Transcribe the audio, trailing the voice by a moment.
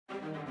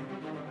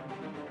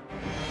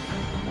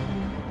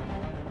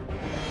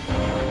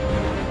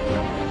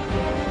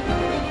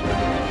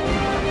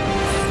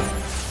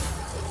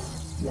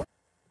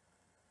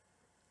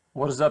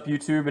What is up,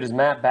 YouTube? It is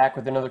Matt back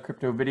with another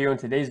crypto video, and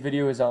today's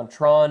video is on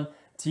Tron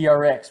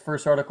TRX.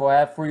 First article I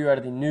have for you out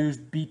of the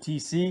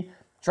newsbtc.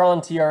 Tron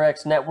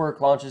TRX network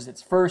launches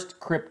its first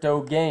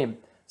crypto game.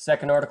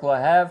 Second article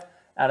I have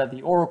out of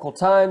the Oracle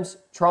Times.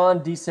 Tron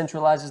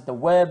decentralizes the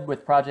web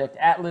with Project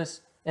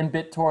Atlas, and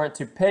BitTorrent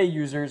to pay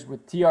users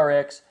with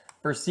TRX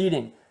for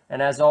seeding.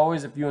 And as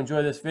always, if you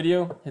enjoy this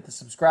video, hit the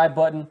subscribe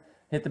button,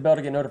 hit the bell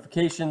to get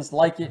notifications,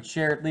 like it,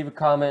 share it, leave a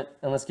comment,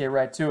 and let's get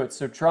right to it.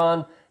 So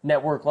Tron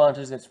Network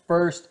launches its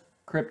first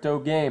crypto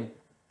game.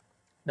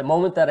 The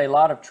moment that a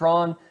lot of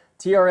Tron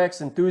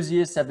TRX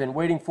enthusiasts have been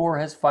waiting for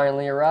has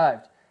finally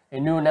arrived. A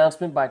new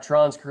announcement by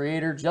Tron's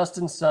creator,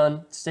 Justin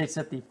Sun, states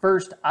that the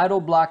first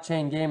idle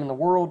blockchain game in the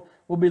world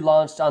will be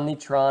launched on the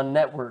Tron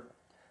network.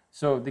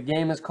 So the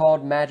game is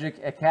called Magic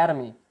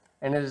Academy,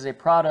 and it is a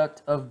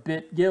product of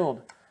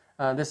BitGuild.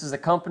 This is a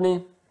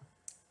company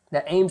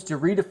that aims to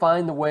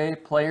redefine the way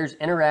players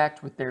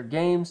interact with their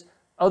games,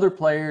 other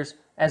players,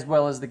 as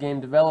well as the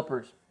game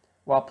developers.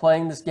 While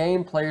playing this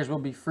game, players will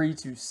be free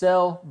to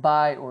sell,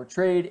 buy, or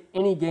trade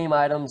any game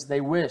items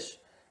they wish.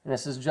 And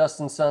this is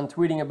Justin Sun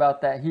tweeting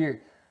about that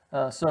here.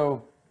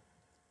 So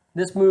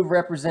this move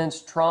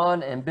represents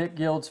Tron and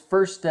BitGuild's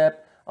first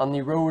step on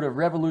the road of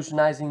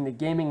revolutionizing the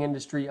gaming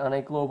industry on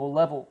a global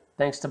level.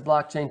 Thanks to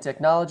blockchain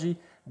technology,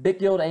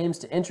 BitGuild aims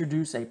to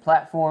introduce a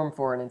platform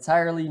for an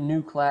entirely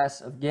new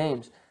class of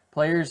games.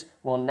 Players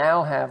will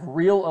now have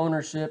real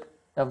ownership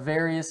of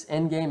various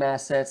in-game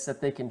assets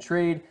that they can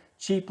trade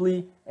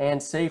cheaply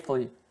and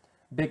safely.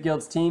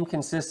 BitGuild's team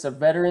consists of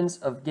veterans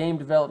of game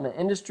development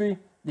industry.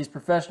 These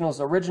professionals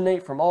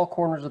originate from all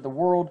corners of the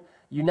world,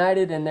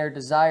 united in their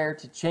desire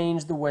to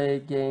change the way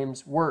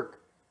games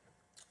work.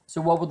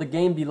 So what will the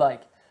game be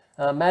like?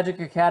 Magic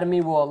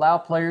Academy will allow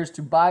players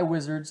to buy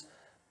wizards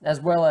as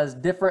well as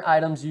different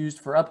items used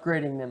for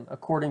upgrading them.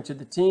 According to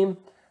the team,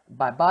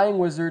 by buying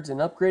wizards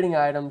and upgrading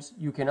items,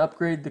 you can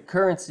upgrade the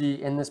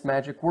currency in this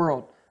magic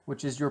world,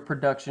 which is your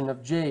production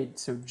of Jade.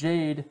 So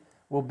Jade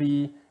will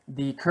be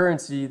the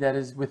currency that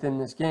is within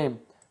this game.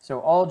 So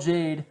all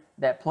Jade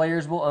that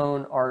players will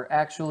own are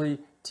actually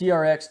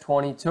TRX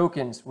 20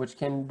 tokens, which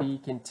can be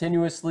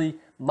continuously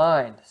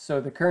mined. So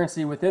the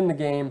currency within the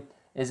game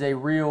is a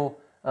real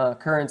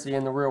currency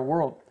in the real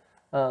world.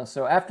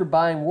 So after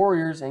buying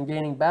warriors and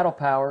gaining battle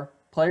power,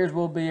 players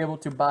will be able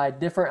to buy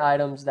different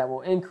items that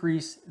will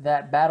increase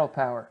that battle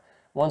power.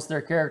 Once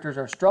their characters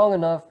are strong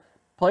enough,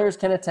 players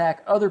can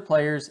attack other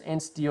players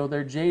and steal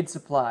their Jade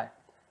supply.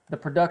 The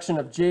production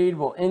of Jade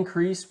will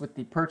increase with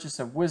the purchase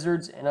of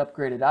wizards and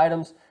upgraded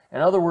items. In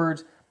other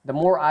words, the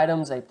more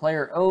items a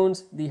player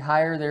owns, the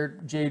higher their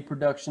Jade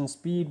production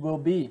speed will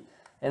be.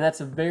 And that's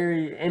a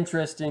very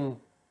interesting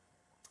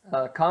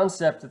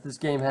concept that this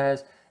game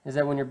has, is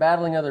that when you're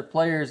battling other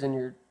players and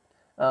you're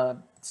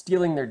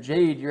stealing their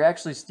Jade, you're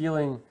actually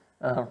stealing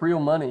real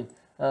money.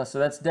 So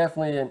that's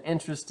definitely an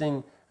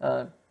interesting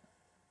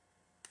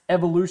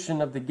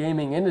evolution of the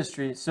gaming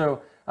industry.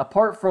 So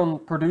apart from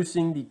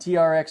producing the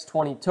TRX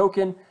 20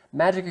 token,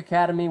 Magic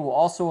Academy will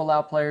also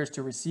allow players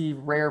to receive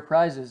rare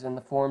prizes in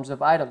the forms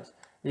of items.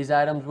 These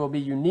items will be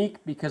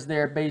unique because they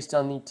are based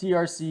on the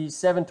TRC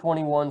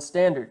 721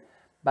 standard.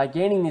 By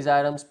gaining these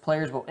items,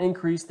 players will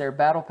increase their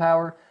battle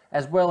power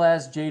as well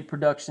as Jade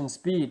production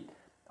speed.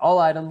 All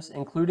items,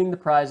 including the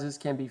prizes,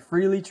 can be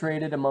freely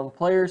traded among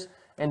players,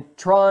 and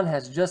Tron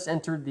has just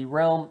entered the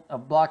realm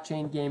of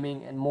blockchain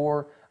gaming, and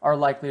more are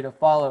likely to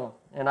follow.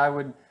 And I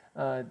would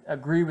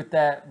agree with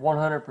that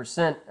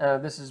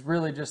 100%. This is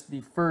really just the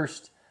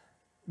first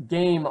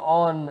game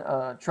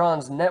on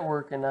Tron's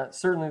network, and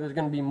certainly there's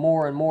going to be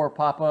more and more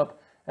pop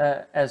up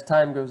as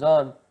time goes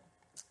on,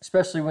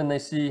 especially when they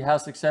see how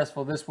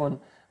successful this one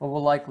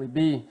will likely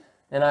be.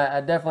 And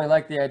I definitely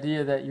like the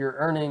idea that you're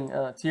earning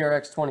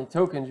TRX 20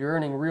 tokens. You're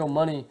earning real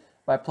money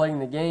by playing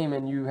the game,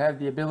 and you have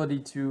the ability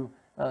to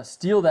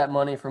steal that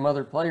money from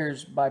other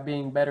players by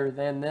being better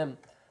than them.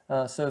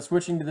 So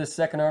switching to this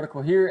second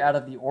article here out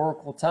of the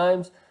Oracle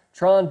Times,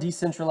 Tron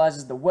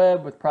decentralizes the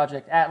web with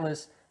Project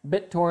Atlas,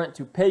 BitTorrent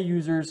to pay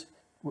users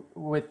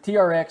with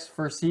TRX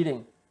for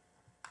seeding.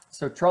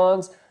 So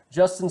Tron's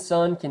Justin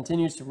Sun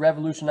continues to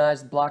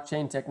revolutionize the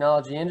blockchain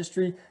technology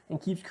industry and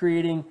keeps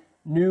creating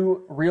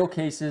new real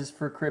cases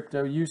for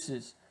crypto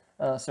uses.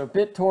 So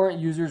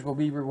BitTorrent users will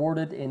be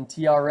rewarded in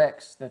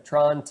TRX. The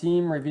Tron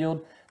team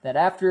revealed that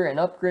after an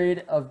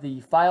upgrade of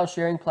the file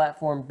sharing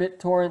platform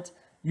BitTorrent,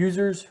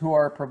 users who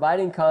are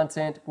providing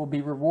content will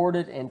be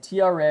rewarded in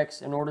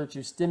TRX in order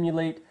to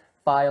stimulate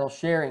file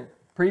sharing.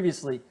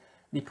 Previously,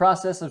 the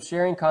process of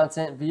sharing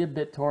content via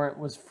BitTorrent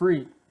was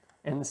free,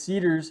 and the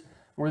seeders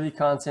were the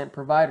content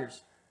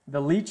providers.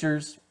 The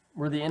leechers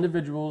were the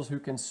individuals who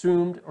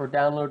consumed or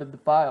downloaded the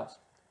files.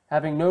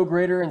 Having no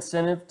greater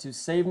incentive to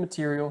save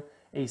material,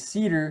 a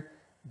seeder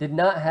did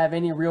not have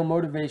any real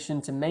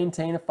motivation to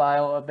maintain a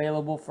file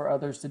available for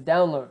others to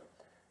download.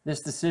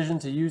 This decision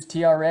to use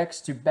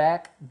TRX to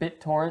back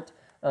BitTorrent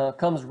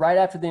comes right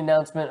after the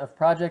announcement of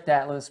Project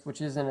Atlas,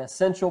 which is an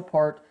essential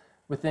part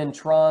within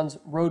Tron's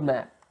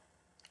roadmap.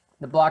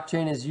 The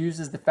blockchain is used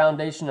as the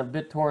foundation of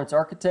BitTorrent's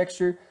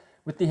architecture,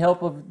 With the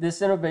help of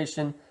this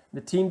innovation,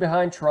 the team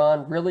behind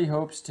Tron really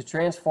hopes to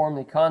transform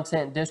the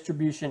content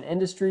distribution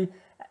industry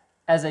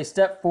as a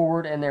step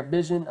forward in their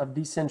vision of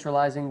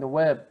decentralizing the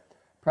web.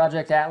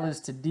 Project Atlas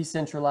to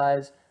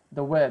decentralize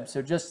the web.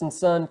 So Justin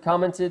Sun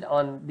commented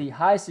on the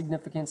high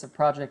significance of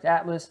Project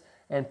Atlas,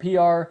 and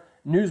PR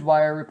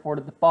Newswire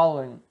reported the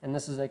following, and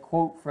this is a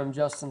quote from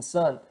Justin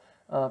Sun.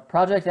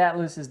 Project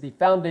Atlas is the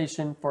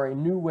foundation for a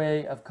new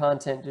way of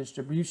content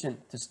distribution.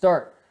 To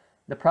start,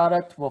 the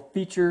product will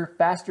feature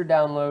faster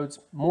downloads,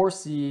 more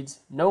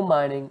seeds, no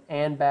mining,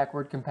 and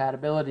backward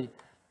compatibility.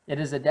 It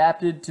is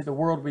adapted to the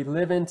world we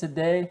live in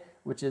today,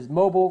 which is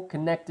mobile,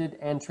 connected,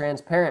 and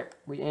transparent.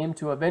 We aim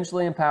to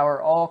eventually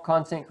empower all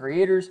content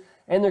creators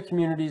and their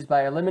communities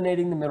by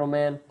eliminating the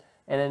middleman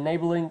and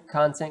enabling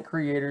content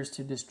creators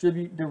to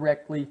distribute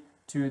directly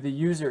to the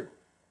user.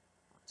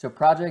 So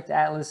Project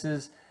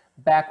Atlas's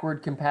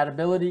backward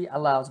compatibility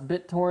allows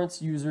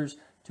BitTorrent's users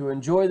to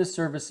enjoy the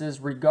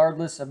services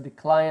regardless of the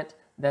client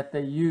that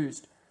they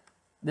used.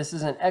 This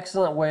is an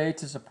excellent way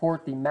to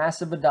support the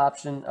massive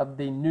adoption of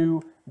the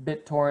new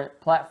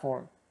BitTorrent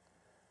platform.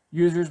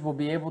 Users will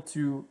be able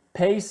to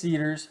pay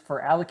seeders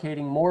for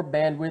allocating more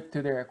bandwidth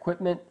to their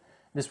equipment.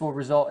 This will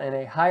result in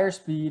a higher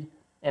speed,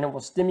 and it will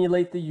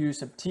stimulate the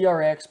use of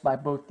TRX by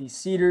both the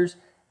seeders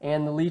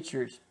and the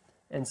leechers.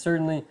 And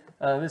certainly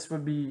this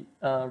would be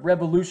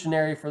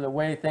revolutionary for the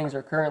way things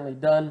are currently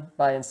done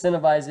by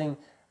incentivizing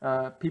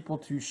people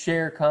to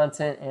share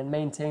content and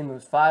maintain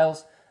those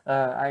files.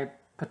 I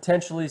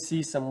potentially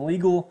see some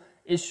legal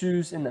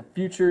issues in the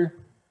future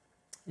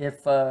if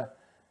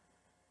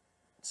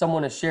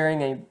someone is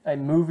sharing a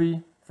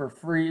movie for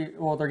free.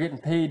 Well, they're getting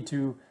paid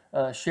to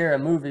share a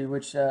movie,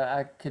 which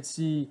I could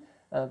see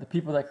the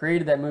people that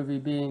created that movie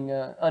being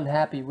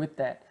unhappy with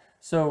that.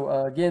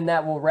 So again,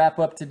 that will wrap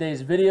up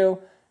today's video.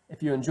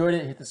 If you enjoyed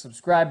it, hit the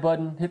subscribe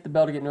button, hit the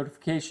bell to get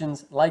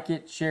notifications, like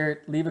it, share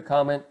it, leave a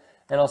comment,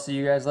 and I'll see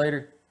you guys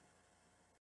later.